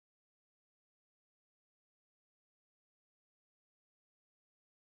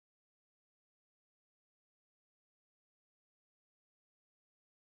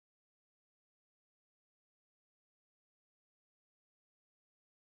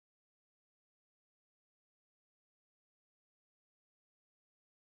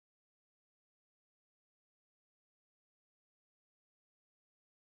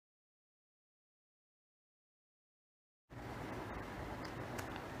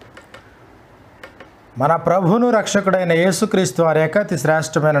మన ప్రభువును రక్షకుడైన యేసుక్రీస్తు వారి యొక్క అతి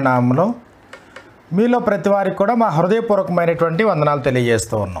శ్రేష్టమైన నామములో మీలో ప్రతి వారికి కూడా మా హృదయపూర్వకమైనటువంటి వందనాలు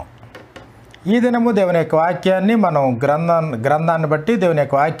తెలియజేస్తూ ఉన్నాం. ఈ దినము దేవుని యొక్క వాక్యాన్ని మనం గ్రంథాన్ని బట్టి దేవుని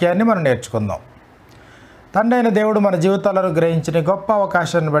యొక్క వాక్యాన్ని మనం నేర్చుకుందాం. తండ్రి అయిన దేవుడు మన జీవితాలను గ్రహించిన గొప్ప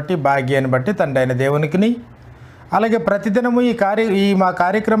అవకాశాన్ని బట్టి, భాగ్యాన్ని బట్టి తండ్రి అయిన దేవునికిని, అలాగే ప్రతిదినము ఈ మా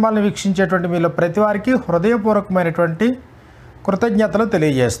కార్యక్రమాలను వీక్షించేటువంటి మీలో ప్రతి వారికి హృదయపూర్వకమైనటువంటి కృతజ్ఞతలు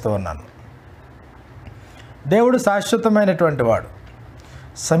తెలియజేస్తూ ఉన్నాను. దేవుడు శాశ్వతమైనటువంటి వాడు,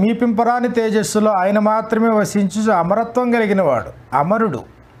 సమీపింపరాని తేజస్సులో ఆయన మాత్రమే వసించు అమరత్వం కలిగిన వాడు, అమరుడు,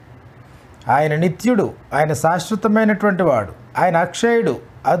 ఆయన నిత్యుడు, ఆయన శాశ్వతమైనటువంటి వాడు, ఆయన అక్షయుడు,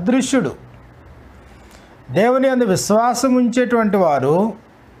 అదృశ్యుడు. దేవుని యందు విశ్వాసం ఉంచేటువంటి వారు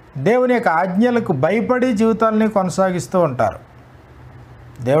దేవుని యొక్క ఆజ్ఞలకు భయపడి జీవితాలని కొనసాగిస్తూ ఉంటారు.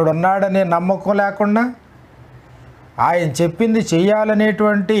 దేవుడు ఉన్నాడనే నమ్మకం లేకుండా, ఆయన చెప్పింది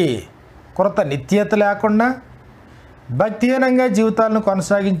చెయ్యాలనేటువంటి కృత నిత్యత లేకుండా భక్తిహీనంగా జీవితాలను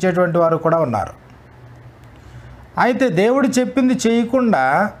కొనసాగించేటువంటి వారు కూడా ఉన్నారు. అయితే దేవుడు చెప్పింది చేయకుండా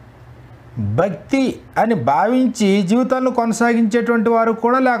భక్తి అని భావించి జీవితాలను కొనసాగించేటువంటి వారు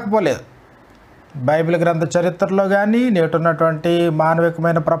కూడా లేకపోలేదు. బైబిల్ గ్రంథ చరిత్రలో కానీ, నేటున్నటువంటి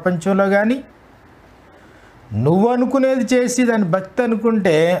మానవికమైన ప్రపంచంలో కానీ నువ్వు అనుకునేది చేసి దాన్ని భక్తి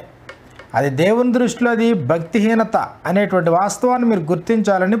అనుకుంటే అది దేవుని దృష్టిలో అది భక్తిహీనత అనేటువంటి వాస్తవాన్ని మీరు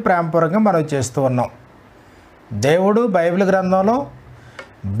గుర్తించాలని ప్రేమపూర్వకంగా మనం చేస్తూ ఉన్నాం. దేవుడు బైబిల్ గ్రంథంలో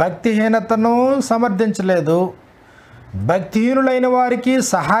భక్తిహీనతను సమర్థించలేదు, భక్తిహీనులైన వారికి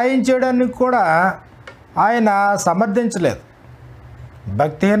సహాయం చేయడానికి కూడా ఆయన సమర్థించలేదు.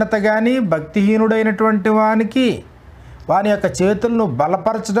 భక్తిహీనత కానీ, భక్తిహీనుడైనటువంటి వానికి వాని యొక్క చేతులను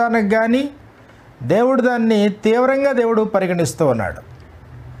బలపరచడానికి కానీ దేవుడు దాన్ని తీవ్రంగా దేవుడు పరిగణిస్తూ ఉన్నాడు.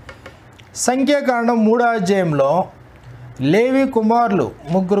 సంఖ్యాకాండం 3వ అధ్యాయంలో లేవి కుమారులు,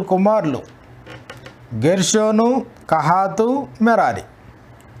 3 కుమారులు, గెర్షోను, కహాతు, మెరారి.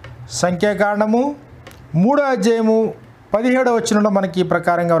 సంఖ్యాకాండము 3వ అధ్యాయము 17వ వచనంలో మనకి ఈ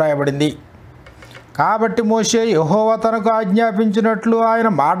ప్రకారంగా వ్రాయబడింది. కాబట్టి మోషే యెహోవా తనకు ఆజ్ఞాపించినట్లు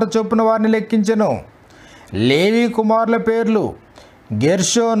ఆయన మాట చొప్పున వారిని లెక్కించెను. లేవి కుమారుల పేర్లు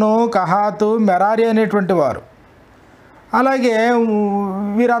గెర్షోను, కహాతు, మెరారి అనేటువంటి వారు. అలాగే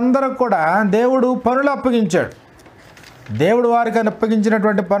వీరందరూ కూడా దేవుడు పనులు అప్పగించాడు. దేవుడు వారికి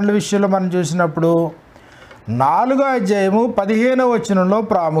అప్పగించినటువంటి పనుల విషయంలో మనం చూసినప్పుడు 4వ అధ్యాయము 15వ వచనంలో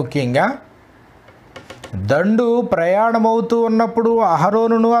ప్రాముఖ్యంగా దండు ప్రయాణమవుతూ ఉన్నప్పుడు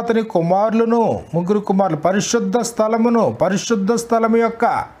అహరోనును అతని కుమారులను, 3 కుమారులు పరిశుద్ధ స్థలము యొక్క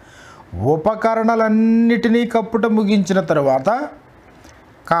ఉపకరణలన్నిటినీ కప్పుట ముగించిన తరువాత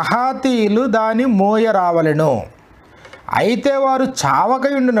కహాతీయులు దాని మోయ రావలెను. అయితే వారు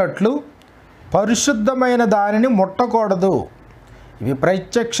చావకయుండినట్లు పరిశుద్ధమైన దానిని ముట్టకూడదు. ఇవి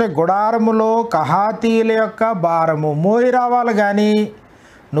ప్రత్యక్ష గుడారములో కహాతీయుల యొక్క భారము, మోయి రావాలి కానీ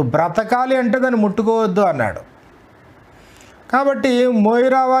నువ్వు బ్రతకాలి అంటే దాన్ని ముట్టుకోవద్దు అన్నాడు. కాబట్టి మోయి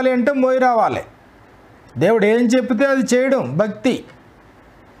రావాలి అంటే మోయి రావాలి. దేవుడు ఏం చెప్తే అది చేయడం భక్తి.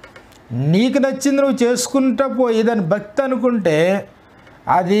 నీకు నచ్చింది నువ్వు చేసుకుంటూ పోయి దాన్ని భక్తి అనుకుంటే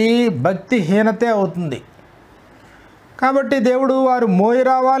అది భక్తిహీనతే అవుతుంది. కాబట్టి దేవుడు వారు మోయి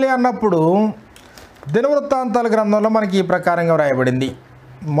రావాలి అన్నప్పుడు దినవృత్తాంతాల గ్రంథంలో మనకి ఈ ప్రకారంగా వ్రాయబడింది.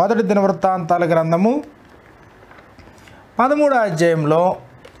 మొదటి దినవృత్తాంతాల గ్రంథము 13వ అధ్యాయంలో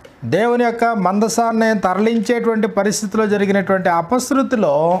దేవుని యొక్క మందసాన్ని తరలించేటువంటి పరిస్థితిలో జరిగినటువంటి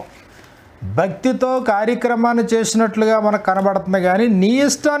అపశృతిలో భక్తితో కార్యక్రమాన్ని చేసినట్లుగా మనకు కనబడుతుంది, కానీ నీ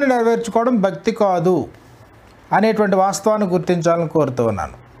ఇష్టాన్ని నెరవేర్చుకోవడం భక్తి కాదు అనేటువంటి వాస్తవాన్ని గుర్తించాలని కోరుతూ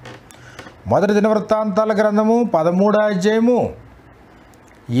ఉన్నాను. మొదటి దినవృత్తాంతాల గ్రంథము 13వ అధ్యాయము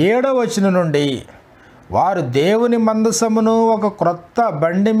 7వ వచనం నుండి వారు దేవుని మందసమును ఒక క్రొత్త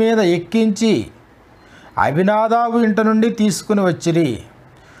బండి మీద ఎక్కించి అభినాదాబు ఇంట నుండి తీసుకుని వచ్చిరి.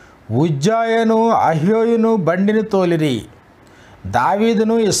 ఉజ్జాయను, అహ్యోయును బండిని తోలిరి.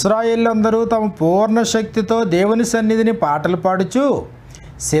 దావీదును ఇశ్రాయేలందరూ తమ పూర్ణ శక్తితో దేవుని సన్నిధిని పాటలు పాడుచు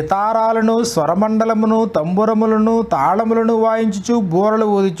సితారాలను, స్వరమండలమును, తంబురములను, తాళములను వాయించుచు బూరలు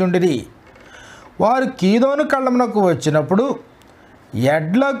ఊదిచుండిరి. వారు కీదోను కళ్ళమునకు వచ్చినప్పుడు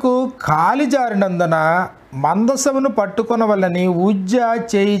ఎడ్లకు కాలి జారినందున మందసమును పట్టుకొనవలని ఉజ్జా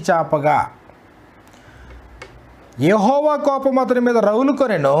చేయి చాపగా యెహోవా కోపం అతని మీద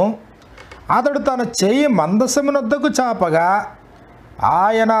రగులుకొనెను. అతడు తన చెయ్యి మందసమునొద్దకు చాపగా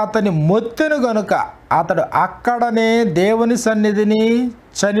ఆయన అతని మొత్తెను గనుక అతడు అక్కడనే దేవుని సన్నిధిని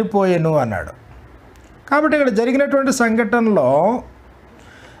చనిపోయెను అన్నాడు. కాబట్టి ఇక్కడ జరిగినటువంటి సంఘటనలో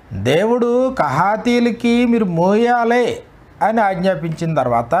దేవుడు కహాతీలకి మీరు మోయాలే అని ఆజ్ఞాపించిన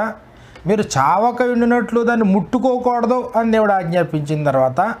తర్వాత, మీరు చావక ఉండినట్లు దాన్ని ముట్టుకోకూడదు అని దేవుడు ఆజ్ఞాపించిన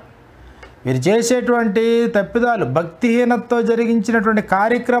తర్వాత వీరు చేసేటువంటి తప్పిదాలు, భక్తిహీనతతో జరిగించినటువంటి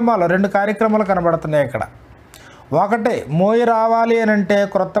కార్యక్రమాలు, 2 కార్యక్రమాలు కనబడుతున్నాయి ఇక్కడ. ఒకటే, మోయి రావాలి అని అంటే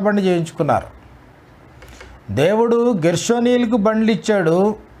క్రొత్త బండి చేయించుకున్నారు. దేవుడు గెర్షోనీలకు బండ్లు ఇచ్చాడు,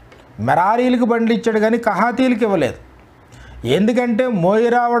 మెరారీలకు బండ్లు ఇచ్చాడు, కానీ కహాతీలకు ఇవ్వలేదు. ఎందుకంటే మోయి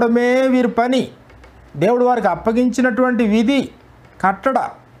రావడమే వీరి పని. దేవుడు వారికి అప్పగించినటువంటి విధి, కట్టడ.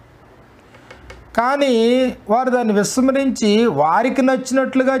 కానీ వారు దాన్ని విస్మరించి వారికి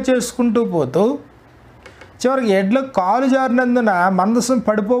నచ్చినట్లుగా చేసుకుంటూ పోతూ చివరికి ఎడ్లకు కాలు జారినందున మందసం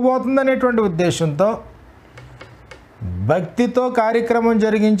పడిపోబోతుందనేటువంటి ఉద్దేశంతో భక్తితో కార్యక్రమం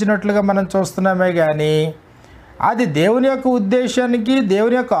జరిగించినట్లుగా మనం చూస్తున్నామే. కానీ అది దేవుని యొక్క ఉద్దేశానికి,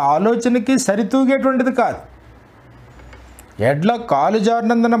 దేవుని యొక్క ఆలోచనకి సరితూగేటువంటిది కాదు. ఎడ్ల కాలు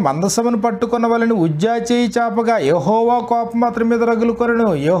జారినందున మందసమును పట్టుకున్న వాళ్ళని ఉజ్జా చేయి చాపగా యెహోవా కోపం అతని మీద రగులుకొనెను,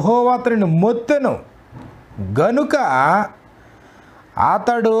 యెహోవా అతనిని మొత్తెను గనుక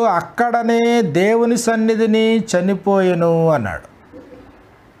అతడు అక్కడనే దేవుని సన్నిధిని చనిపోయెను అన్నాడు.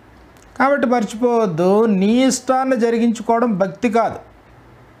 కాబట్టి మర్చిపోవద్దు, నీ ఇష్టాన్ని జరిగించుకోవడం భక్తి కాదు.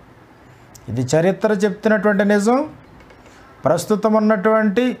 ఇది చరిత్ర చెప్తున్నటువంటి నిజం. ప్రస్తుతం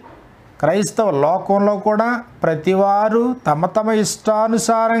ఉన్నటువంటి క్రైస్తవ లోకంలో కూడా ప్రతివారు తమ తమ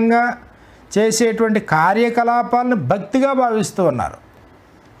ఇష్టానుసారంగా చేసేటువంటి కార్యకలాపాలను భక్తిగా భావిస్తూ ఉన్నారు.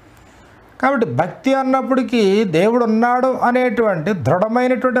 కాబట్టి భక్తి అన్నప్పటికీ దేవుడు ఉన్నాడు అనేటువంటి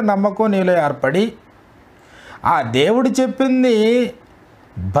దృఢమైనటువంటి నమ్మకం నీలో ఏర్పడి, ఆ దేవుడు చెప్పింది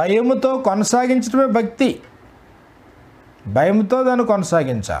భయముతో కొనసాగించడమే భక్తి. భయంతో దాన్ని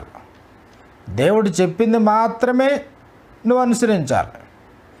కొనసాగించాలి. దేవుడు చెప్పింది మాత్రమే నువ్వు అనుసరించాలి.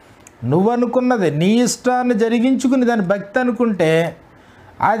 నువ్వు అనుకున్నది, నీ ఇష్టాన్ని జరిగించుకుని దాన్ని భక్తి అనుకుంటే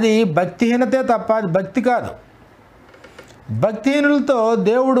అది భక్తిహీనతే తప్ప అది భక్తి కాదు. భక్తిహీనులతో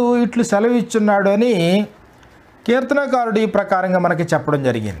దేవుడు ఇట్లు సెలవిచ్చున్నాడు అని కీర్తనకారుడు ఈ ప్రకారంగా మనకి చెప్పడం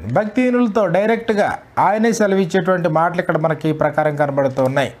జరిగింది. భక్తిహీనులతో డైరెక్ట్గా ఆయనే సెలవిచ్చేటువంటి మాటలు ఇక్కడ మనకి ఈ ప్రకారం కనబడుతూ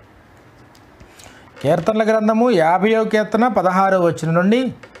ఉన్నాయి. కీర్తనల గ్రంథము 50వ కీర్తన 16వ వచనం నుండి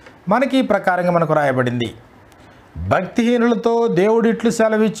మనకి ఈ ప్రకారంగా మనకు రాయబడింది. భక్తిహీనులతో దేవుడు ఇట్లు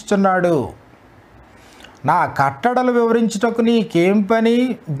సెలవిచ్చుచున్నాడు, నా కట్టడలు వివరించుటకు నీకేం పని?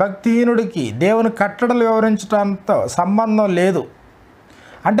 భక్తిహీనుడికి దేవుని కట్టడలు వివరించడంతో సంబంధం లేదు.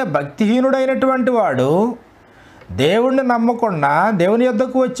 అంటే భక్తిహీనుడైనటువంటి వాడు దేవుణ్ణి నమ్మకుండా దేవుని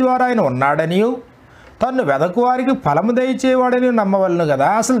యొద్దకు వచ్చేవారు ఆయన ఉన్నాడని, తను వెదకు వారికి ఫలము దయచేవాడని నమ్మవలను కదా.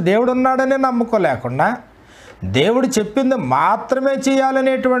 అసలు దేవుడు ఉన్నాడని నమ్మకోలేకుండా, దేవుడు చెప్పింది మాత్రమే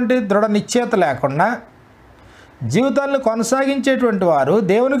చేయాలనేటువంటి దృఢ నిశ్చయత లేకుండా జీవితాలను కొనసాగించేటువంటి వారు,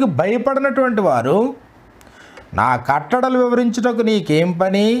 దేవునికి భయపడినటువంటి వారు, నా కట్టడలు వివరించుటకు నీకేం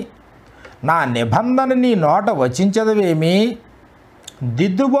పని? నా నిబంధన నీ నోట వచించదవేమి?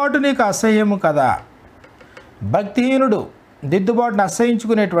 దిద్దుబాటు నీకు అసహ్యము కదా. భక్తిహీనుడు దిద్దుబాటును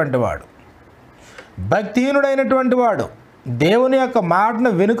అసహించుకునేటువంటి వాడు, భక్తిహీనుడైనటువంటి వాడు దేవుని యొక్క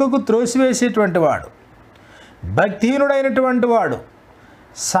మాటను వెనుకకు త్రోసివేసేటువంటి వాడు, భక్తిహీనుడైనటువంటి వాడు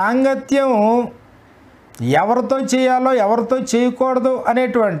సాంగత్యం ఎవరితో చేయాలో ఎవరితో చేయకూడదు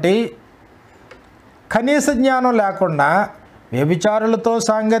అనేటువంటి కనీస జ్ఞానం లేకుండా వ్యభిచారులతో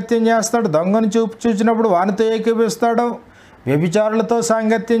సాంగత్యం చేస్తాడు. దొంగను చూచినప్పుడు వానితో ఏకీపిస్తాడు, వ్యభిచారులతో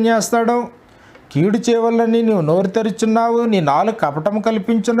సాంగత్యం చేస్తాడు. కీడు చేయవలని నీవు నోరు తెరుచున్నావు, నీ నాలుగు కపటం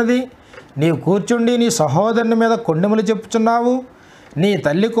కల్పించున్నది, నీవు కూర్చుండి నీ సహోదరుని మీద కొండెములు చెప్పుచున్నావు, నీ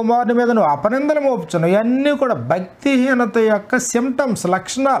తల్లి కుమారుని మీద నువ్వు అపనిందలు మోపుచున్నావు. ఇవన్నీ కూడా భక్తిహీనత యొక్క సిమ్టమ్స్,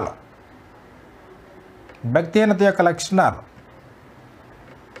 లక్షణాలు. భక్తిహీనత యొక్క లక్షణాలు.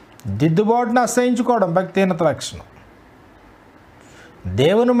 దిద్దుబాటును అసహించుకోవడం భక్తిహీనత లక్షణం.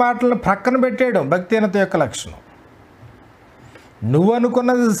 దేవుని మాటలను ప్రక్కన పెట్టేయడం భక్తిహీనత యొక్క లక్షణం. నువ్వు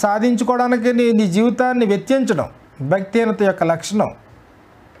అనుకున్నది సాధించుకోవడానికి నీ జీవితాన్ని వెచ్చించడం భక్తిహీనత యొక్క లక్షణం.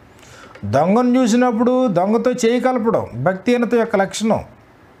 దొంగను చూసినప్పుడు దొంగతో చేయి కలపడం భక్తిహీనత యొక్క లక్షణం.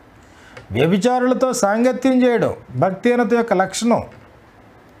 వ్యభిచారులతో సాంగత్యం చేయడం భక్తిహీనత యొక్క లక్షణం.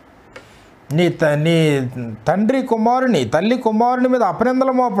 నీ తండ్రి కుమారుని, తల్లి కుమారుని మీద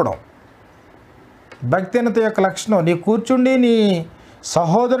అపనిందలు మోపడం భక్తిహీనత యొక్క లక్షణం. నీ కూర్చుండి నీ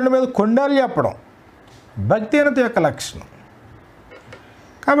సహోదరుని మీద కొండాలు చెప్పడం భక్తిహీనత యొక్క లక్షణం.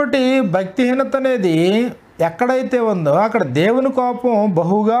 కాబట్టి భక్తిహీనత అనేది ఎక్కడైతే ఉందో అక్కడ దేవుని కోపం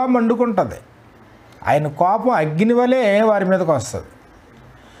బహుగా మండుకుంటుంది. ఆయన కోపం అగ్ని వలె వారి మీదకి వస్తుంది.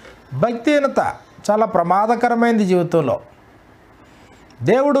 భక్తిహీనత చాలా ప్రమాదకరమైనది జీవితంలో.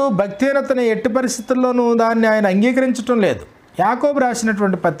 దేవుడు భక్తిహీనతని ఎట్టి పరిస్థితుల్లోనూ దాన్ని ఆయన అంగీకరించటం లేదు. యాకోబు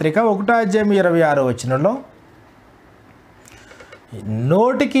రాసినటువంటి పత్రిక 1:26 వచనంలో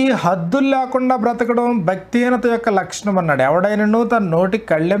నోటికి హద్దులు లేకుండా బ్రతకడం భక్తిహీనత యొక్క లక్షణం అన్నాడు. ఎవడైనాను తన నోటికి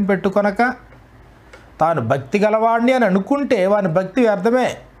కళ్ళెం పెట్టుకొనక తాను భక్తి గలవాడిని అని అనుకుంటే వాని భక్తి వ్యర్థమే.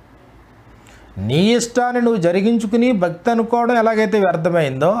 నీ ఇష్టాన్ని నువ్వు జరిగించుకుని భక్తి అనుకోవడం ఎలాగైతే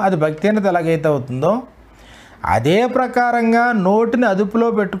వ్యర్థమైందో, అది భక్తిహీనత ఎలాగైతే అవుతుందో, అదే ప్రకారంగా నోటిని అదుపులో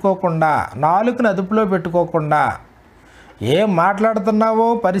పెట్టుకోకుండా, నాలుకని అదుపులో పెట్టుకోకుండా, ఏం మాట్లాడుతున్నావో,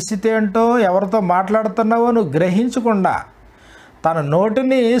 పరిస్థితి ఏంటో, ఎవరితో మాట్లాడుతున్నావో నువ్వు గ్రహించకుండా, తన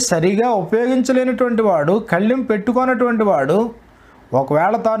నోటిని సరిగా ఉపయోగించలేనటువంటి వాడు, కళ్ళెం పెట్టుకోనటువంటి వాడు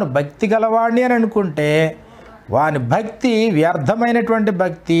ఒకవేళ తాను భక్తి గలవాడిని అని అనుకుంటే వాని భక్తి వ్యర్థమైనటువంటి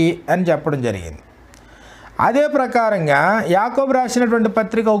భక్తి అని చెప్పడం జరిగింది. అదే ప్రకారంగా యాకోబు రాసినటువంటి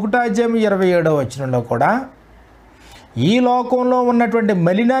పత్రిక 1:27 కూడా ఈ లోకంలో ఉన్నటువంటి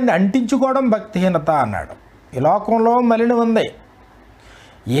మలినాన్ని అంటించుకోవడం భక్తిహీనత అన్నాడు. ఈ లోకంలో మలినం ఉంది,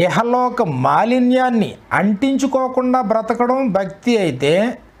 ఇహలోక మాలిన్యాన్ని అంటించుకోకుండా బ్రతకడం భక్తి అయితే,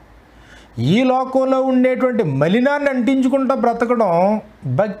 ఈ లోకంలో ఉండేటువంటి మలినాన్ని అంటించుకుంటూ బ్రతకడం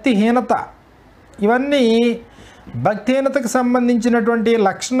భక్తిహీనత. ఇవన్నీ భక్తిహీనతకు సంబంధించినటువంటి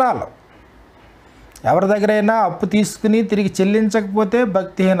లక్షణాలు. ఎవరి దగ్గరైనా అప్పు తీసుకుని తిరిగి చెల్లించకపోతే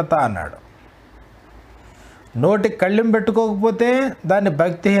భక్తిహీనత అన్నాడు. నోటికి కళ్ళెం పెట్టుకోకపోతే దాన్ని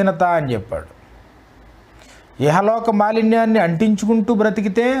భక్తిహీనత అని చెప్పాడు. ఇహలోక మాలిన్యాన్ని అంటించుకుంటూ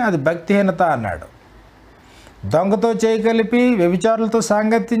బ్రతికితే అది భక్తిహీనత అన్నాడు. దొంగతో చేయి కలిపి వ్యభిచారులతో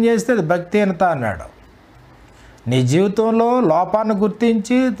సాంగత్యం చేస్తే అది భక్తిహీనత అన్నాడు. నీ జీవితంలో లోపాన్ని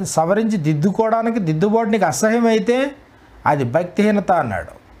గుర్తించి సవరించి దిద్దుకోవడానికి దిద్దుబాటు నీకు అసహ్యమైతే అది భక్తిహీనత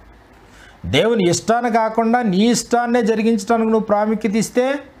అన్నాడు. దేవుని ఇష్టాన్ని కాకుండా నీ ఇష్టాన్నే జరిగించడానికి నువ్వు ప్రాముఖ్యత ఇస్తే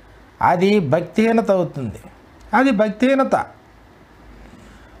అది భక్తిహీనత అవుతుంది. అది భక్తిహీనత.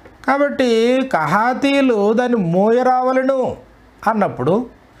 కాబట్టి కహాతీయులు దాన్ని మోయరావలను అన్నప్పుడు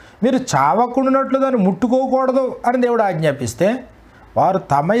మీరు చావకుండానట్లు దాన్ని ముట్టుకోకూడదు అని దేవుడు ఆజ్ఞాపిస్తే, వారు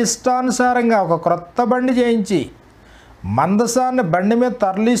తమ ఇష్టానుసారంగా ఒక క్రొత్త బండి చేయించి మందసాన్ని బండి మీద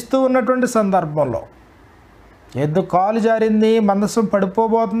తరలిస్తూ ఉన్నటువంటి సందర్భంలో ఎద్దు కాలు జారింది, మందసం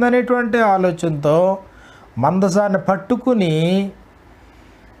పడిపోబోతుంది అనేటువంటి ఆలోచనతో మందసాన్ని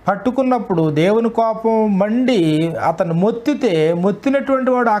పట్టుకున్నప్పుడు దేవుని కోపం మండి అతను మొత్తినటువంటి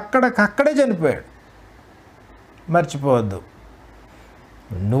వాడు అక్కడే చనిపోయాడు. మర్చిపోవద్దు,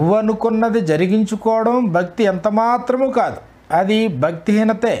 నువ్వు అనుకున్నది జరిగించుకోవడం భక్తి ఎంత మాత్రము కాదు, అది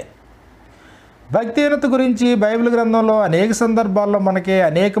భక్తిహీనతే. భక్తిహీనత గురించి బైబిల్ గ్రంథంలో అనేక సందర్భాల్లో మనకి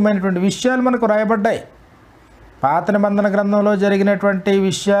అనేకమైనటువంటి విషయాలు మనకు రాయబడ్డాయి. పాత నిబంధన గ్రంథంలో జరిగినటువంటి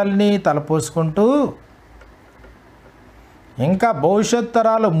విషయాల్ని తలపోసుకుంటూ ఇంకా భవిష్యత్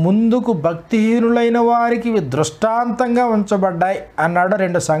తరాలు ముందుకు భక్తిహీనులైన వారికి దృష్టాంతంగా ఉంచబడ్డాయి అన్నాడు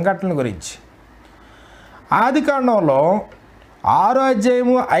 2 సంఘటనల గురించి. ఆదికాండంలో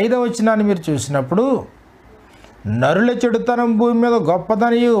 6:5 మీరు చూసినప్పుడు, నరుల చెడుతనం భూమి మీద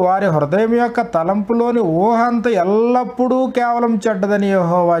గొప్పదనియు వారి హృదయం యొక్క తలంపులోని ఊహంత ఎల్లప్పుడూ కేవలం చెడ్డదని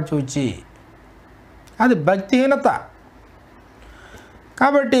యెహోవా చూచి, అది భక్తిహీనత.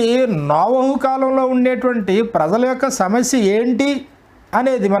 కాబట్టి నోవహు కాలంలో ఉండేటువంటి ప్రజల యొక్క సమస్య ఏంటి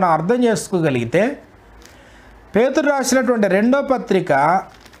అనేది మనం అర్థం చేసుకోగలిగితే, పేతురు రాసినటువంటి రెండో పత్రిక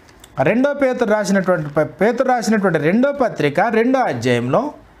 2వ అధ్యాయంలో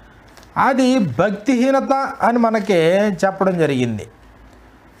అది భక్తిహీనత అని మనకి చెప్పడం జరిగింది.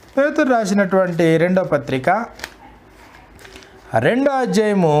 పేతురు రాసినటువంటి 2వ పత్రిక 2వ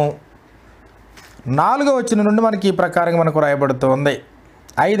అధ్యాయము 4వ వచనం నుండి మనకి ఈ ప్రకారంగా మనకు రాయబడుతుంది.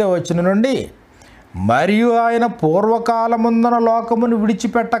 5వ వచనం నుండి, మరియు ఆయన పూర్వకాలముందున్న లోకమును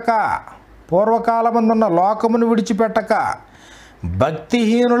విడిచిపెట్టక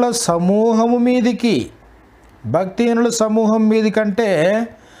భక్తిహీనుల సమూహం మీదికంటే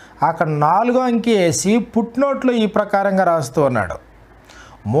అక్కడ 4వ అంకె వేసి పుట్నోట్లో ఈ ప్రకారంగా రాస్తూ ఉన్నాడు.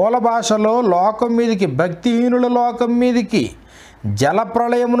 మూల భాషలో భక్తిహీనుల లోకం మీదికి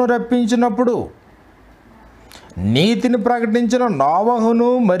జలప్రళయమును రప్పించినప్పుడు నీతిని ప్రకటించిన నోవహును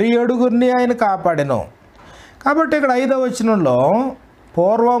మరి 7 ఆయన కాపాడెను. కాబట్టి ఇక్కడ 5వ వచనంలో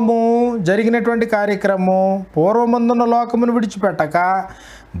పూర్వము జరిగినటువంటి కార్యక్రమం, పూర్వమందున్న లోకమును విడిచిపెట్టక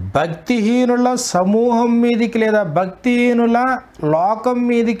భక్తిహీనుల సమూహం మీదికి లేదా భక్తిహీనుల లోకం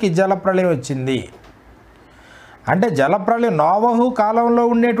మీదికి జలప్రళయం వచ్చింది. అంటే జలప్రళయం నోవహు కాలంలో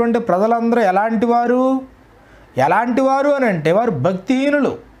ఉండేటువంటి ప్రజలందరూ ఎలాంటి వారు అని అంటే వారు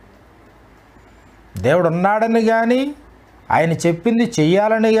భక్తిహీనులు. దేవుడు ఉన్నాడని కానీ, ఆయన చెప్పింది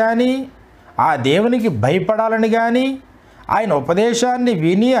చెయ్యాలని కానీ, ఆ దేవునికి భయపడాలని కానీ, ఆయన ఉపదేశాన్ని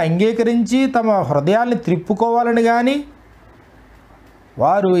విని అంగీకరించి తమ హృదయాల్ని త్రిప్పుకోవాలని కానీ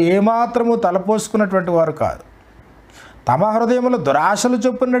వారు ఏమాత్రము తలపోసుకున్నటువంటి వారు కాదు. తమ హృదయంలో దురాశలు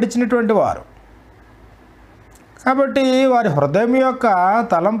చొప్పున నడిచినటువంటి వారు. కాబట్టి వారి హృదయం యొక్క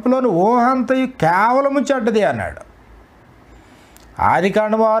తలంపులోని ఊహంతయు కేవలము చెడ్డది అన్నాడు.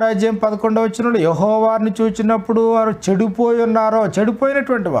 ఆదికాండము 6:11 యెహోవాను చూచినప్పుడు వారు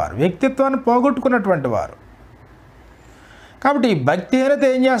చెడిపోయినటువంటి వారు, వ్యక్తిత్వాన్ని పోగొట్టుకున్నటువంటి వారు. కాబట్టి ఈ భక్తిహీనత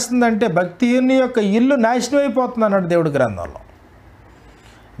ఏం చేస్తుందంటే భక్తిహీనుని యొక్క ఇల్లు నాశనం అయిపోతుంది అన్నాడు దేవుడి గ్రంథంలో.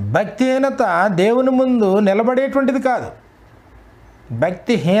 భక్తిహీనత దేవుని ముందు నిలబడేటువంటిది కాదు.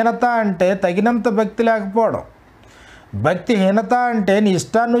 భక్తిహీనత అంటే తగినంత భక్తి లేకపోవడం. భక్తిహీనత అంటే నీ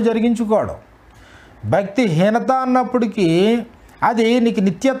ఇష్టాన్ని నువ్వు జరిగించుకోవడం. భక్తిహీనత అన్నప్పటికీ అది నీకు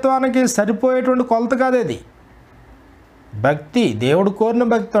నిత్యత్వానికి సరిపోయేటువంటి కొలత కాదు. అది భక్తి దేవుడు కోరిన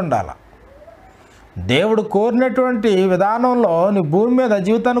భక్తి ఉండాలి. దేవుడు కోరినటువంటి విధానంలో నీ భూమి మీద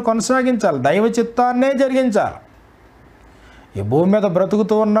జీవితాన్ని కొనసాగించాలి, దైవ చిత్తాన్నే జరిగించాలి. ఈ భూమి మీద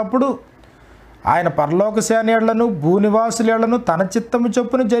బ్రతుకుతూ ఉన్నప్పుడు ఆయన పరలోక సేనలను భూనివాసులను తన చిత్తము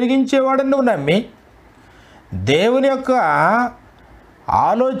చొప్పున జరిగించేవాడని నువ్వు నమ్మి దేవుని యొక్క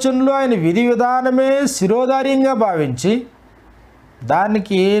ఆలోచనలు ఆయన విధి విధానమే శిరోధార్యంగా భావించి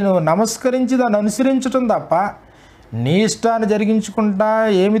దానికి నువ్వు నమస్కరించి దాన్ని అనుసరించటం తప్ప నీ ఇష్టాన్ని జరిగించుకుంటా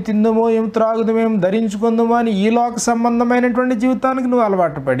ఏమి తిందుమో ఏమి త్రాగుదామో ఏమి ధరించుకుందామో అని ఈ లోక సంబంధమైనటువంటి జీవితానికి నువ్వు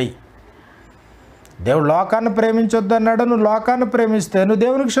అలవాటు పడి దేవుడు లోకాన్ని ప్రేమించొద్దు అన్నాడు. నువ్వు లోకాన్ని ప్రేమిస్తే నువ్వు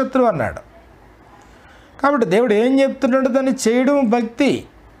దేవునికి శత్రువు అన్నాడు. కాబట్టి దేవుడు ఏం చెప్తున్నాడు దాన్ని చేయడం భక్తి.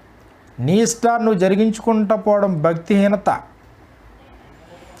 నీ ఇష్టాన్ని నువ్వు జరిగించుకుంటా పోవడం భక్తిహీనత.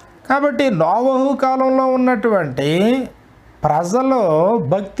 కాబట్టి నోవహు కాలంలో ఉన్నటువంటి ప్రజలు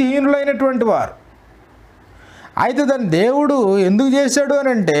భక్తిహీనులైనటువంటి వారు. అయితే దాన్ని దేవుడు ఎందుకు చేశాడు అని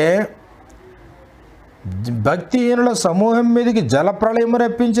అంటే భక్తిహీనుల సమూహం మీదకి జలప్రళయం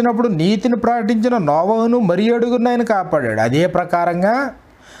రప్పించినప్పుడు నీతిని ప్రకటించిన నోవహును మరి అడుగున ఆయన కాపాడాడు. అదే ప్రకారంగా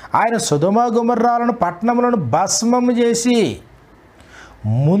ఆయన సొదొమ గొమొర్రాలను పట్టణములను భస్మము చేసి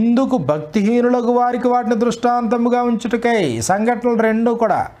ముందుకు భక్తిహీనులకు వారికి వాటిని దృష్టాంతముగా ఉంచుటకై సంఘటనలు రెండు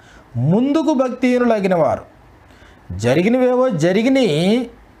కూడా ముందుకు భక్తిహీనులగిన వారు జరిగినవేవో జరిగినాయి,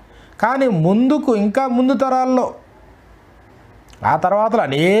 కానీ ముందుకు ఇంకా ముందు తరాల్లో ఆ తర్వాత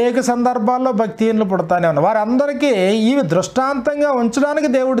అనేక సందర్భాల్లో భక్తిహీనులు పుడతానే ఉన్నారు. వారందరికీ ఇవి దృష్టాంతంగా ఉంచడానికి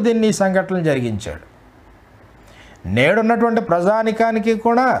దేవుడు దీన్ని ఈ సంఘటనలు జరిగించాడు. నేడున్నటువంటి ప్రజానికానికి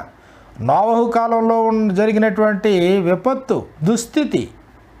కూడా నోవహు కాలంలో జరిగినటువంటి విపత్తు దుస్థితి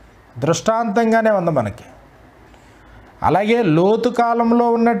దృష్టాంతంగానే ఉంది మనకి. అలాగే లోతు కాలంలో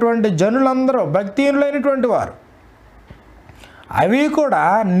ఉన్నటువంటి జనులందరూ భక్తిహీనులైనటువంటి వారు, అవి కూడా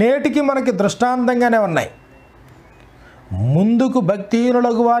నేటికి మనకి దృష్టాంతంగానే ఉన్నాయి. ముందుకు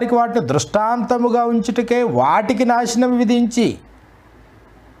భక్తిహీనులకు వారికి వాటిని దృష్టాంతముగా ఉంచుటకే వాటికి నాశనాన్ని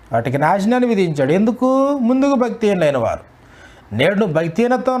విధించాడు. ఎందుకు? ముందుకు భక్తిహీనులైన వారు. నేడు నువ్వు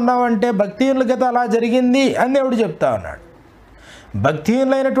భక్తిహీనతో ఉన్నావంటే భక్తిహీనులకైతే అలా జరిగింది అని దేవుడు చెప్తా ఉన్నాడు.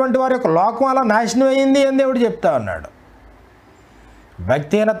 భక్తిహీనులైనటువంటి వారి యొక్క లోకం అలా నాశనం అయింది అని దేవుడు చెప్తా ఉన్నాడు.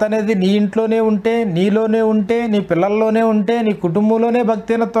 భక్తిహీనత అనేది నీ ఇంట్లోనే ఉంటే, నీలోనే ఉంటే, నీ పిల్లల్లోనే ఉంటే, నీ కుటుంబంలోనే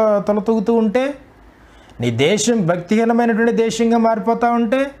భక్తిహీనత తొలతూగుతూ ఉంటే, నీ దేశం భక్తిహీనమైనటువంటి దేశంగా మారిపోతూ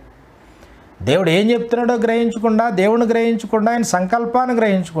ఉంటే, దేవుడు ఏం చెప్తున్నాడో గ్రహించకుండా, దేవుని గ్రహించకుండా, ఆయన సంకల్పాన్ని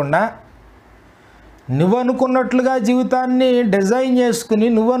గ్రహించకుండా నువ్వు అనుకున్నట్లుగా జీవితాన్ని డిజైన్ చేసుకుని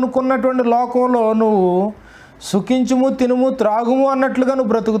నువ్వు అనుకున్నటువంటి లోకంలో నువ్వు సుఖించుము, తినుము, త్రాగుము అన్నట్లుగా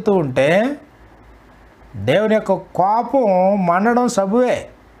నువ్వు బ్రతుకుతూ ఉంటే దేవుని యొక్క కోపం మండడం సబువే.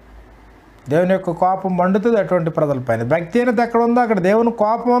 దేవుని యొక్క కోపం మండుతుంది అటువంటి ప్రజలపైన. భక్తిహీనత ఎక్కడ ఉందో అక్కడ దేవుని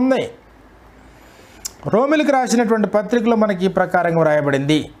కోపం ఉంది. రోమిలికి రాసినటువంటి పత్రికలో మనకి ఈ ప్రకారంగా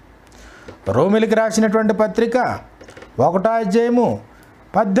వ్రాయబడింది. రోమిలికి రాసినటువంటి పత్రిక 1వ అధ్యాయము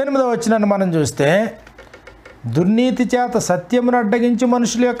 18వ వచనాన్ని మనం చూస్తే, దుర్నీతి చేత సత్యమును అడ్డగించి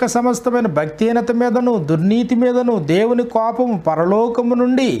మనుషుల యొక్క సమస్తమైన భక్తిహీనత మీదను దుర్నీతి మీదను దేవుని కోపము పరలోకము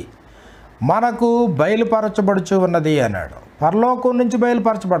నుండి మనకు బయలుపరచబడుచు ఉన్నది అన్నాడు. పరలోకం నుంచి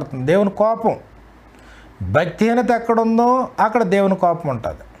బయలుపరచబడుతుంది దేవుని కోపం. భక్తిహీనత ఎక్కడుందో అక్కడ దేవుని కోపం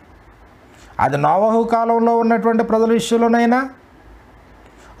ఉంటుంది. అది నోవహు కాలంలో ఉన్నటువంటి ప్రజల విషయంలోనైనా,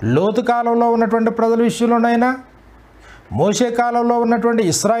 లోతు కాలంలో ఉన్నటువంటి ప్రజల విషయంలోనైనా, మోషే కాలంలో ఉన్నటువంటి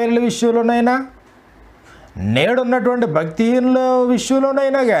ఇశ్రాయేలు విషయంలోనైనా, నేడున్నటువంటి భక్తిహీనుల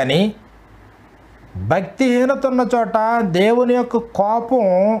విషయంలోనైనా కానీ భక్తిహీనత ఉన్న చోట దేవుని యొక్క కోపం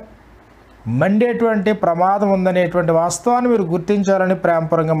మండేటువంటి ప్రమాదం ఉందనేటువంటి వాస్తవాన్ని మీరు గుర్తించాలని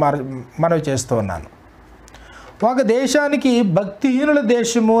ప్రేమపరంగా మనవి చేస్తూ ఉన్నాను. ఒక దేశానికి భక్తిహీనుల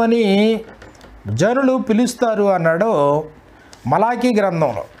దేశము అని జనులు పిలుస్తారు అన్నాడు మలాకీ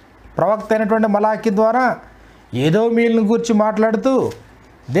గ్రంథంలో. ప్రవక్త అయినటువంటి మలాకీ ద్వారా ఏదోమీయులను గురించి మాట్లాడుతూ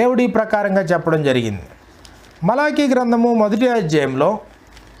దేవుడు ఈ ప్రకారంగా చెప్పడం జరిగింది. మలాకీ గ్రంథము మొదటి అధ్యాయంలో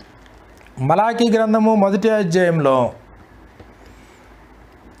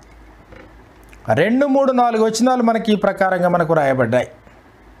 2, 3, 4 వచనాలు మనకి ఈ ప్రకారంగా మనకు రాయబడ్డాయి.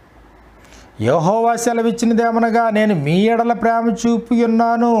 యెహోవా సెలవిచ్చినదేమనగా, నేను మీ ఎడల ప్రేమ చూపి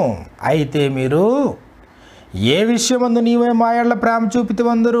ఉన్నాను, అయితే మీరు ఏ విషయమందు నీవే మా ఎడల ప్రేమ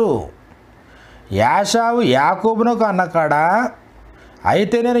చూపితివందురు? యాషావు యాకోబునకు అన్నకాడా,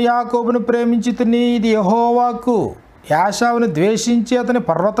 అయితే నేను యాకోబును ప్రేమించి తిని, ఇది యెహోవాకు యాషావును ద్వేషించి అతని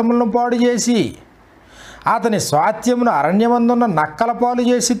పర్వతములను పాడు చేసి అతని స్వాస్థ్యమును అరణ్యమందున్న నక్కల పాలు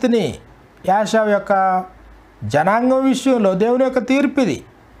చేసి తిని. యాషావు యొక్క జనాంగం విషయంలో దేవుని యొక్క తీర్పిది.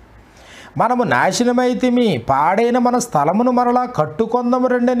 మనము నాశనమైతిమి, పాడైన మన స్థలమును మరలా కట్టుకొందము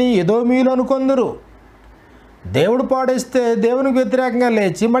రండని ఎదోమీయులు అనుకొందురు. దేవుడు పాడేస్తే దేవునికి వ్యతిరేకంగా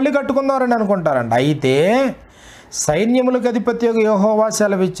లేచి మళ్ళీ కట్టుకుందామని అనుకుంటారండి. అయితే సైన్యములకు అధిపతి యెహోవా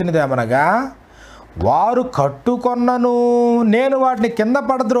సెలవిచ్చినదేమనగా, వారు కట్టుకొన్నను, నేను వాటిని కింద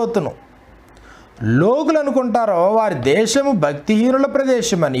పడద్రోతును. లోకులు అనుకుంటారో వారి దేశము భక్తిహీనుల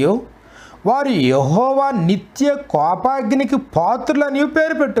ప్రదేశమనియు, వారు యెహోవా నిత్య కోపాగ్నికి పాత్రులని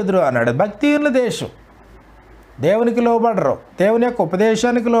పేరు పెట్టుదురు అన్నాడు. భక్తిహీనుల దేశం. దేవునికి లోబడరు, దేవుని యొక్క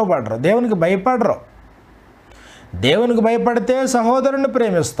ఉపదేశానికి లోబడరు, దేవునికి భయపడరు. దేవునికి భయపడితే సహోదరుని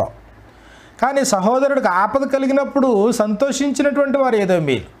ప్రేమిస్తాం, కానీ సహోదరుడికి ఆపద కలిగినప్పుడు సంతోషించినటువంటి వారు ఏదో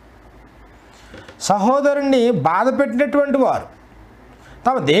మీరు, సహోదరుణ్ణి బాధ పెట్టినటువంటి వారు,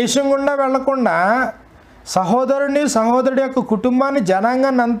 తమ దేశం గుండా వెళ్లకుండా సహోదరుని, సహోదరుడి యొక్క కుటుంబాన్ని,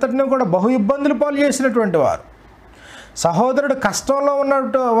 జనాంగాన్ని అంతటినీ కూడా బహు ఇబ్బందులు పాలు చేసినటువంటి వారు, సహోదరుడు కష్టంలో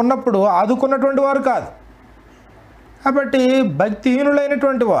ఉన్నప్పుడు ఆదుకున్నటువంటి వారు కాదు. కాబట్టి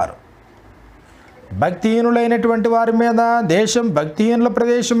భక్తిహీనులైనటువంటి వారి మీద దేశం భక్తిహీనుల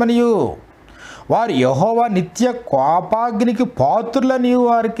ప్రదేశమనియు, వారు యెహోవా నిత్య కోపాగ్నికి పాత్రులని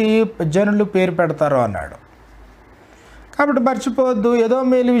వారికి జనులు పేరు పెడతారు అన్నాడు. కాబట్టి మర్చిపోవద్దు,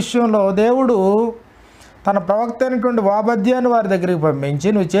 ఎదోమీయుల విషయంలో దేవుడు తన ప్రవక్త అయినటువంటి ఓబద్యాన్ని వారి దగ్గరికి పంపించి,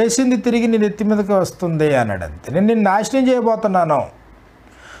 నువ్వు చేసింది తిరిగి నీ నెత్తి మీదకి వస్తుంది అన్నాడు. అంతే, నేను నిన్ను నాశనం చేయబోతున్నాను,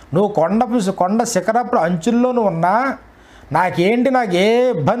 నువ్వు కొండ శిఖరపు అంచుల్లో నువ్వు ఉన్నా నాకు ఏ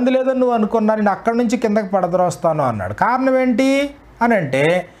ఇబ్బంది లేదని నువ్వు అనుకున్నా, నేను అక్కడి నుంచి కిందకి పడద్రోస్తాను అన్నాడు. కారణం ఏంటి అని అంటే,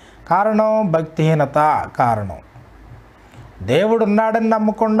 కారణం భక్తిహీనత. కారణం దేవుడు ఉన్నాడని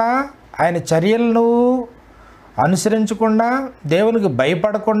నమ్మకుండా, ఆయన చర్యలను అనుసరించకుండా, దేవునికి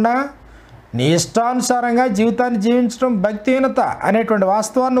భయపడకుండా నీ ఇష్టానుసారంగా జీవితాన్ని జీవించడం భక్తిహీనత అనేటువంటి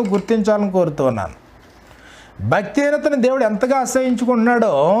వాస్తవాన్ని నువ్వు గుర్తించాలని కోరుతున్నాను. భక్తిహీనతని దేవుడు ఎంతగా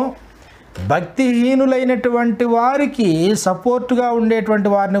అసహించుకుంటున్నాడో, భక్తిహీనులైనటువంటి వారికి సపోర్టుగా ఉండేటువంటి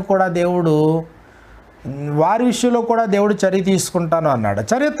వారిని కూడా దేవుడు, వారి విషయంలో కూడా దేవుడు చర్య తీసుకుంటాను అన్నాడు.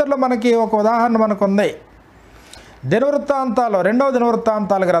 చరిత్రలో మనకి ఒక ఉదాహరణ మనకు ఉంది. రెండవ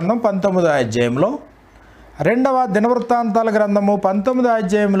దినవృత్తాంతాల గ్రంథం 19వ అధ్యాయంలో, రెండవ దినవృత్తాంతాల గ్రంథము 19వ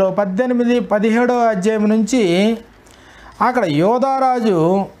అధ్యాయంలో 18, 17వ అధ్యాయం నుంచి అక్కడ యోధారాజు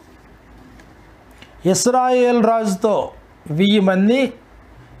ఇశ్రాయేల్ రాజుతో 1000 మంది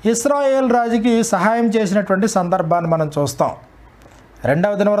ఇశ్రాయేల్ రాజుకి సహాయం చేసినటువంటి సందర్భాన్ని మనం చూస్తాం.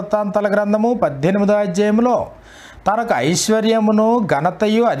 రెండవ దినవృత్తాంతాల గ్రంథము 18వ అధ్యాయంలో, తనకు ఐశ్వర్యమును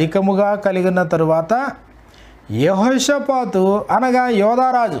ఘనతయు అధికముగా కలిగిన తరువాత యెహోషాపాతు అనగా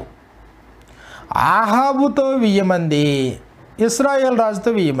యోధారాజు ఆహాబుతో 1000 మంది, ఇశ్రాయేల్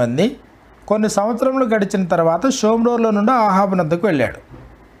రాజుతో 1000 మంది కొన్ని సంవత్సరములు గడిచిన తర్వాత షోమ్రోలో నుండి ఆహాబు నద్దకు వెళ్ళాడు.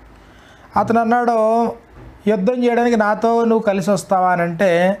 అతను అన్నాడు, యుద్ధం చేయడానికి నాతో నువ్వు కలిసి వస్తావా అని అంటే,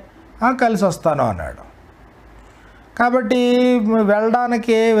 కలిసి వస్తాను అన్నాడు. కాబట్టి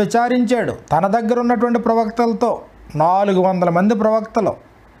వెళ్ళడానికి విచారించాడు. తన దగ్గర ఉన్నటువంటి ప్రవక్తలతో 400 మంది ప్రవక్తలు,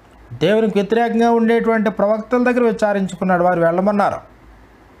 దేవునికి వ్యతిరేకంగా ఉండేటువంటి ప్రవక్తల దగ్గర విచారించుకున్నాడు. వారు వెళ్ళమన్నారు.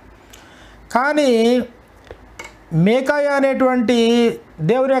 కానీ మేకాయ అనేటువంటి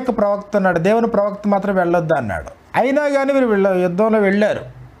దేవుని యొక్క ప్రవక్త ఉన్నాడు. దేవుని ప్రవక్త మాత్రం వెళ్ళొద్దు అన్నాడు. అయినా కానీ వీరు యుద్ధంలో వెళ్ళారు.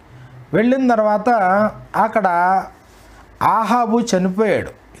 వెళ్ళిన తర్వాత అక్కడ ఆహాబు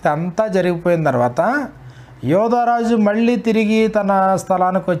చనిపోయాడు. ఇదంతా జరిగిపోయిన తర్వాత యోధారాజు మళ్ళీ తిరిగి తన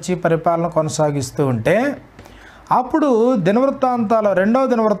స్థలానికి వచ్చి పరిపాలన కొనసాగిస్తూ ఉంటే, అప్పుడు రెండవ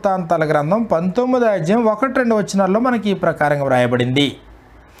దినవృత్తాంతాల గ్రంథం 19వ అధ్యాయం 1-2 వచనాల్లో మనకి ఈ ప్రకారంగా వ్రాయబడింది.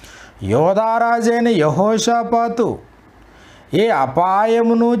 యోధారాజైన యెహోషాపాతు ఏ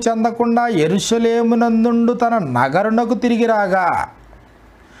అపాయమును చెందకుండా యెరూషలేమునందుండు తన నగరునకు తిరిగి రాగా,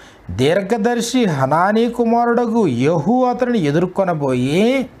 దీర్ఘదర్శి హనానీ కుమారుడగు యెహూ అతనిని ఎదుర్కొనబోయి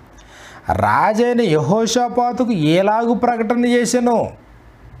రాజైన యెహోషాపాతుకు ఏలాగు ప్రకటన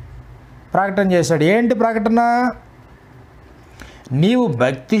చేశాడు. ఏంటి ప్రకటన? నీవు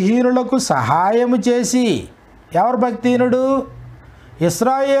భక్తిహీనులకు సహాయము చేసి, ఎవరు భక్తిహీనుడు?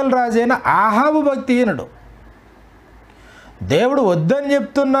 ఇశ్రాయేల్ రాజైన ఆహాబు భక్తిహీనుడు. దేవుడు వద్దని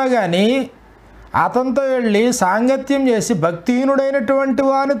చెప్తున్నా కానీ అతనితో వెళ్ళి సాంగత్యం చేసి భక్తిహీనుడైనటువంటి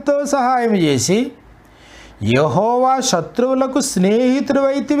వానితో సహాయం చేసి, యెహోవా శత్రువులకు స్నేహితుడు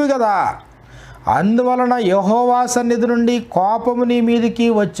అయితివి కదా, అందువలన యెహోవా సన్నిధి నుండి కోపము నీ మీదికి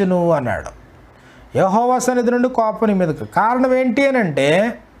వచ్చును అన్నాడు. యెహోవా సన్నిధి నుండి కోపం నీ మీదకి. కారణం ఏంటి అని అంటే,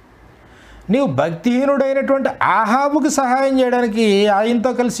 నీవు భక్తిహీనుడైనటువంటి ఆహాబుకు సహాయం చేయడానికి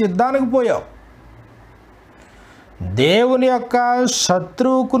ఆయనతో కలిసి యుద్ధానికి పోయావు. దేవుని యొక్క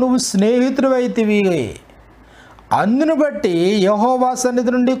శత్రువుకు నువ్వు స్నేహితుడు అయితివి. అందును బట్టి యెహోవా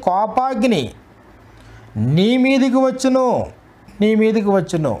సన్నిధి నుండి కోపాగ్ని నీ మీదికి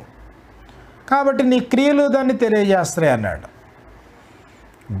వచ్చును. కాబట్టి నీ క్రియలు దాన్ని తెలియజేస్తాయి అన్నాడు.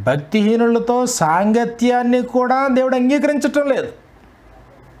 భక్తిహీనులతో సాంగత్యాన్ని కూడా దేవుడు అంగీకరించటం లేదు.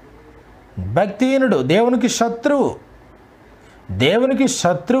 భక్తిహీనుడు దేవునికి శత్రువు. దేవునికి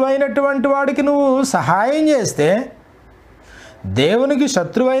శత్రువు అయినటువంటి వాడికి నువ్వు సహాయం చేస్తే, దేవునికి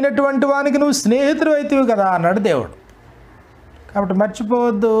శత్రువు అయినటువంటి వానికి నువ్వు స్నేహితుడు అవుతావు కదా అన్నాడు దేవుడు. కాబట్టి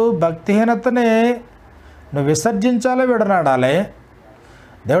మర్చిపోవద్దు, భక్తిహీనతనే నువ్వు విసర్జించాలో విడనాడాలి.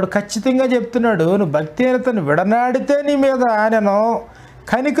 దేవుడు ఖచ్చితంగా చెప్తున్నాడు, నువ్వు భక్తిహీనతను విడనాడితే నీ మీద నేను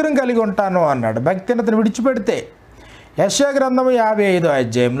కనికరం కలిగి ఉంటాను అన్నాడు. భక్తిహీనతను విడిచిపెడితే. యెషయా గ్రంథము 55వ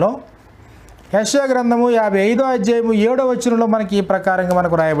అధ్యాయంలో, యెషయా గ్రంథము 55వ అధ్యాయము 7వ వచనంలో మనకి ఈ ప్రకారంగా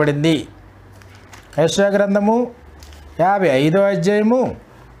మనకు రాయబడింది. యెషయా గ్రంథము 55వ అధ్యాయము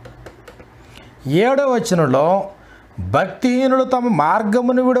 7వ వచనంలో, భక్తిహీనులు తమ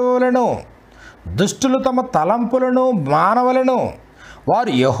మార్గమును విడవలెను, దుష్టులు తమ తలంపులను మానవలను.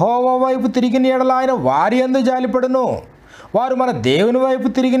 వారు యెహోవా వైపు తిరిగిన యెడల ఆయన వారి యందు జాలిపడును. వారు మన దేవుని వైపు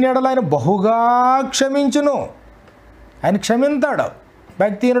తిరిగిన యెడల ఆయన బహుగా క్షమించును. ఆయన క్షమింతాడు.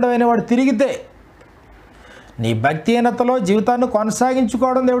 భక్తిహీనుడు అయిన వాడు తిరిగితే. నీ భక్తిహీనతలో జీవితాన్ని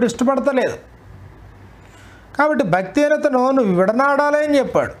కొనసాగించుకోవడం దేవుడు ఇష్టపడతలేదు. కాబట్టి భక్తిహీనతను నువ్వు విడనాడాలి అని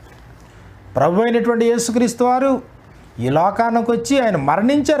చెప్పాడు. ప్రభు అయినటువంటి యేసుక్రీస్తు వారు ఈ లోకానికి వచ్చి ఆయన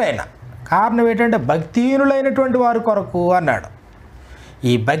మరణించారు. ఆయన కారణం ఏంటంటే భక్తిహీనులైనటువంటి వారి కొరకు అన్నాడు.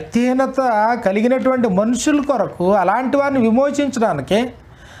 ఈ భక్తిహీనత కలిగినటువంటి మనుషుల కొరకు, అలాంటి వారిని విమోచించడానికి,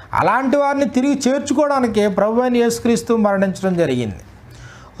 అలాంటి వారిని తిరిగి చేర్చుకోవడానికే ప్రభు అయిన యేసుక్రీస్తు మరణించడం జరిగింది.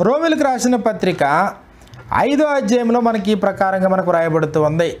 రోమీయులకు రాసిన పత్రిక 5వ అధ్యాయంలో మనకి ఈ ప్రకారంగా మనకు రాయబడుతూ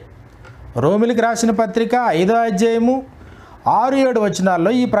ఉంది. రోమీయులకు రాసిన పత్రిక 5వ అధ్యాయము 6-7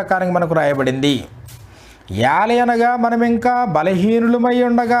 వచనాల్లో ఈ ప్రకారంగా మనకు రాయబడింది. యాలయనగా మనం ఇంకా బలహీనులమై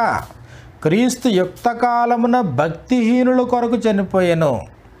ఉండగా క్రీస్తు యుక్త కాలమున భక్తిహీనుల కొరకు చనిపోయాను.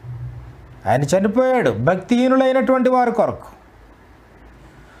 ఆయన చనిపోయాడు భక్తిహీనులైనటువంటి వారి కొరకు.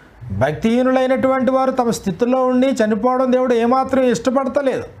 భక్తిహీనులైనటువంటి వారు తమ స్థితిలో ఉండి చనిపోవడం దేవుడు ఏమాత్రం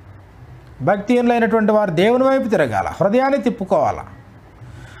ఇష్టపడతలేదు. భక్తిహీనులైనటువంటి వారు దేవుని వైపు తిరగాల, హృదయాన్ని తిప్పుకోవాలి,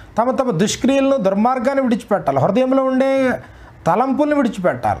 తమ దుష్క్రియలను, దుర్మార్గాన్ని విడిచిపెట్టాలి, హృదయంలో ఉండే తలంపుల్ని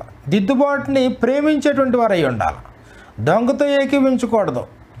విడిచిపెట్టాలి, దిద్దుబాటుని ప్రేమించేటువంటి వారు అయి ఉండాలి. దొంగతో ఏకీవించకూడదు,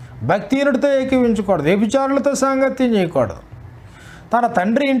 భక్తిహీనుడితో ఏకీవించకూడదు, వ్యభిచారులతో సాంగత్యం చేయకూడదు, తన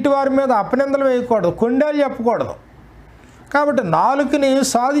తండ్రి ఇంటి వారి మీద అపనిందలు వేయకూడదు, కొండేలు చెప్పకూడదు. కాబట్టి నాలుకని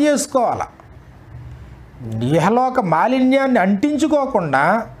సాధు చేసుకోవాలి. ఇహలోక మాలిన్యాన్ని అంటించుకోకుండా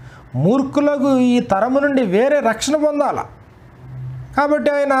మూర్ఖులకు ఈ తరము నుండి వేరే రక్షణ పొందాలి. కాబట్టి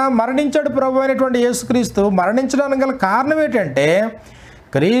ఆయన మరణించాడు. ప్రభు అయినటువంటి యేసుక్రీస్తు మరణించడానికి గల కారణం ఏంటంటే,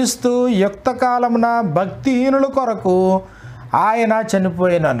 క్రీస్తు యుక్త కాలమున భక్తిహీనుల కొరకు ఆయన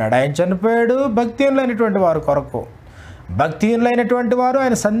చనిపోయాను అన్నాడు. ఆయన చనిపోయాడు భక్తిహీనులైనటువంటి వారి కొరకు. భక్తిహీనులైనటువంటి వారు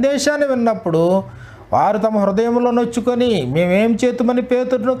ఆయన సందేశాన్ని విన్నప్పుడు వారు తమ హృదయంలో నొచ్చుకొని మేమేం చేతుమని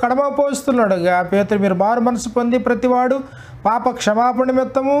పేతురును కడమ పోస్తున్నాడుగా, పేతురు మీరు మారు మనసు పొంది ప్రతివాడు పాప క్షమాపణ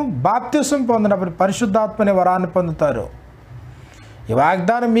నిమిత్తము బాప్తిసం పొందినప్పుడు పరిశుద్ధాత్మని వరాన్ని పొందుతారు. ఈ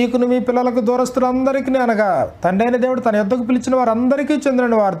వాగ్దానం మీకును మీ పిల్లలకు దూరస్తులందరికీ అనగా తండ్రి అయిన దేవుడు తన యొద్దకు పిలిచిన వారందరికీ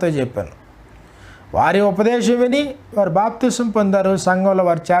చెందిన వారితో చెప్పాను. వారి ఉపదేశం విని వారు బాప్తిసం పొందారు, సంఘంలో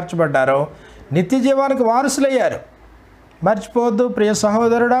వారు చేర్చబడ్డారు, నిత్య జీవానికి వారసులయ్యారు. మర్చిపోవద్దు ప్రియ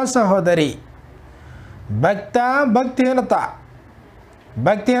సహోదరుడా, సహోదరి,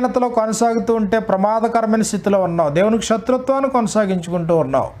 భక్తిహీనతలో కొనసాగుతూ ఉంటే ప్రమాదకరమైన స్థితిలో ఉన్నావు. దేవునికి శత్రుత్వాన్ని కొనసాగించుకుంటూ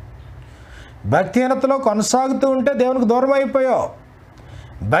ఉన్నావు. భక్తిహీనతలో కొనసాగుతూ ఉంటే దేవునికి దూరం అయిపోయావు.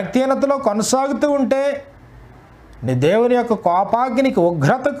 భక్తిహీనతలో కొనసాగుతూ ఉంటే నీ దేవుని యొక్క కోపాగ్నికి,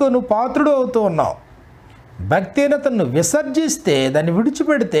 ఉగ్రతకు నువ్వు పాత్రుడు అవుతూ ఉన్నావు. భక్తిహీనతను విసర్జిస్తే, దాన్ని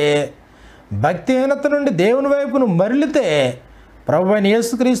విడిచిపెడితే, భక్తిహీనత నుండి దేవుని వైపు నువ్వు మరలితే, ప్రభు అయిన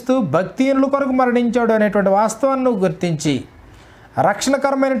యేసుక్రీస్తు భక్తిహీనుల కొరకు మరణించాడు అనేటువంటి వాస్తవాన్ని నువ్వు గుర్తించి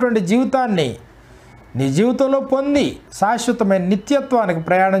రక్షణకరమైనటువంటి జీవితాన్ని నీ జీవితంలో పొంది శాశ్వతమైన నిత్యత్వానికి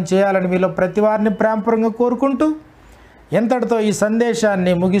ప్రయాణం చేయాలని మీలో ప్రతి వారిని ప్రేమపూర్వకంగా కోరుకుంటూ ఎంతటితో ఈ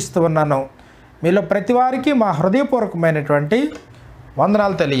సందేశాన్ని ముగిస్తూ ఉన్నాను. మీలో ప్రతి వారికి మా హృదయపూర్వకమైనటువంటి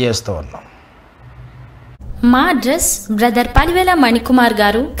వందనాలు తెలియజేస్తూ ఉన్నాం. మా అడ్రస్ బ్రదర్ పలివేల మణికుమార్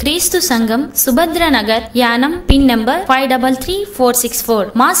గారు, క్రీస్తు సంఘం, సుభద్ర నగర్, యానం. Pin number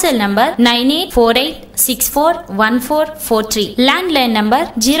 533464. మా cell number 9848641443. Land line number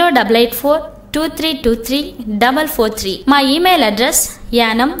 08842323 443. మా ఇమెయిల్ అడ్రస్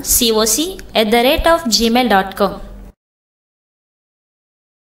yanamcoc@gmail.com.